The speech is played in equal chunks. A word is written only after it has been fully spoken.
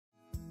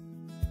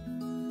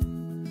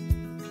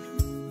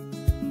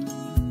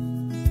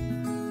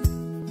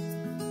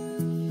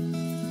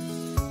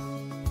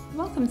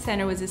Welcome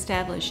Center was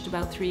established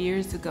about 3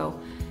 years ago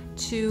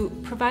to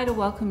provide a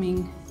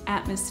welcoming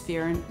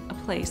atmosphere and a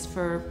place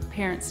for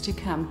parents to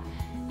come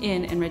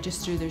in and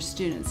register their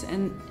students.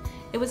 And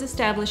it was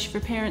established for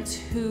parents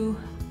who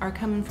are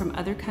coming from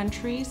other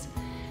countries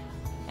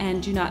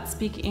and do not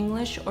speak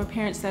English, or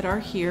parents that are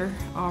here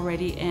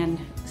already and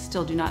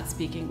still do not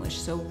speak English.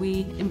 So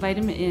we invite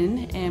them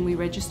in and we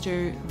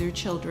register their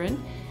children.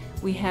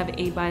 We have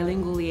a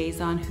bilingual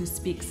liaison who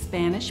speaks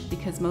Spanish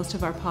because most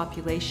of our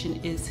population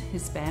is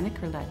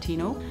Hispanic or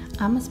Latino.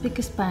 I speak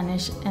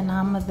Spanish and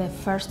I'm the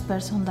first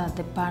person that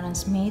the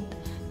parents meet,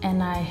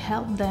 and I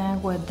help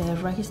them with the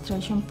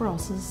registration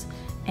process,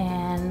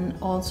 and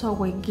also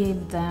we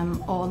give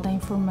them all the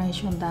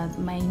information that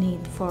may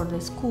need for the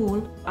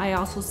school. I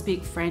also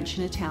speak French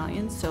and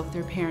Italian, so if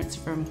there are parents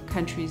from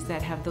countries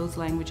that have those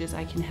languages,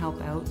 I can help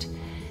out.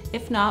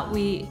 If not,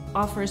 we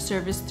offer a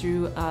service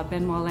through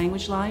Benoit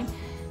Language Line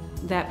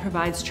that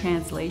provides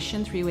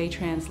translation, three-way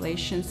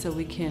translation, so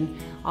we can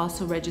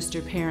also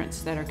register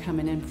parents that are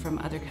coming in from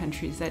other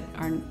countries that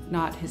are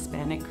not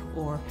Hispanic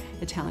or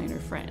Italian or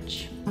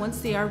French. Once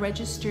they are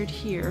registered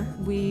here,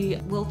 we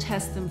will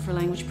test them for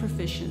language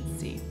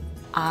proficiency.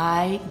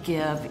 I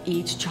give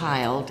each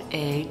child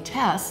a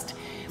test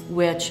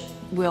which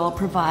will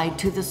provide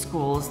to the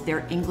schools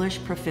their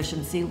English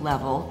proficiency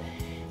level.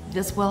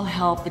 This will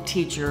help the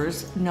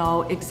teachers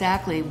know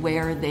exactly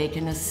where they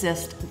can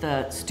assist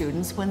the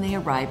students when they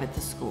arrive at the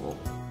school.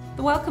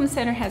 The Welcome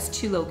Center has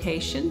 2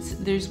 locations.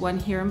 There's one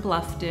here in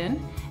Bluffton,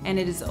 and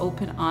it is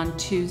open on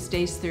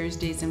Tuesdays,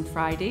 Thursdays, and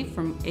Friday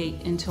from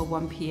 8 until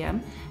 1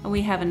 p.m. And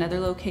we have another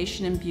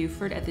location in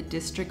Beaufort at the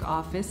district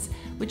office,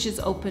 which is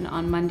open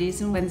on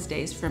Mondays and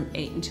Wednesdays from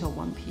 8 until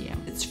 1 p.m.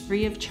 It's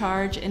free of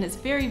charge, and it's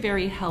very,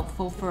 very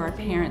helpful for our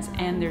parents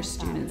and their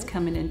students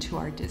coming into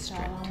our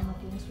district.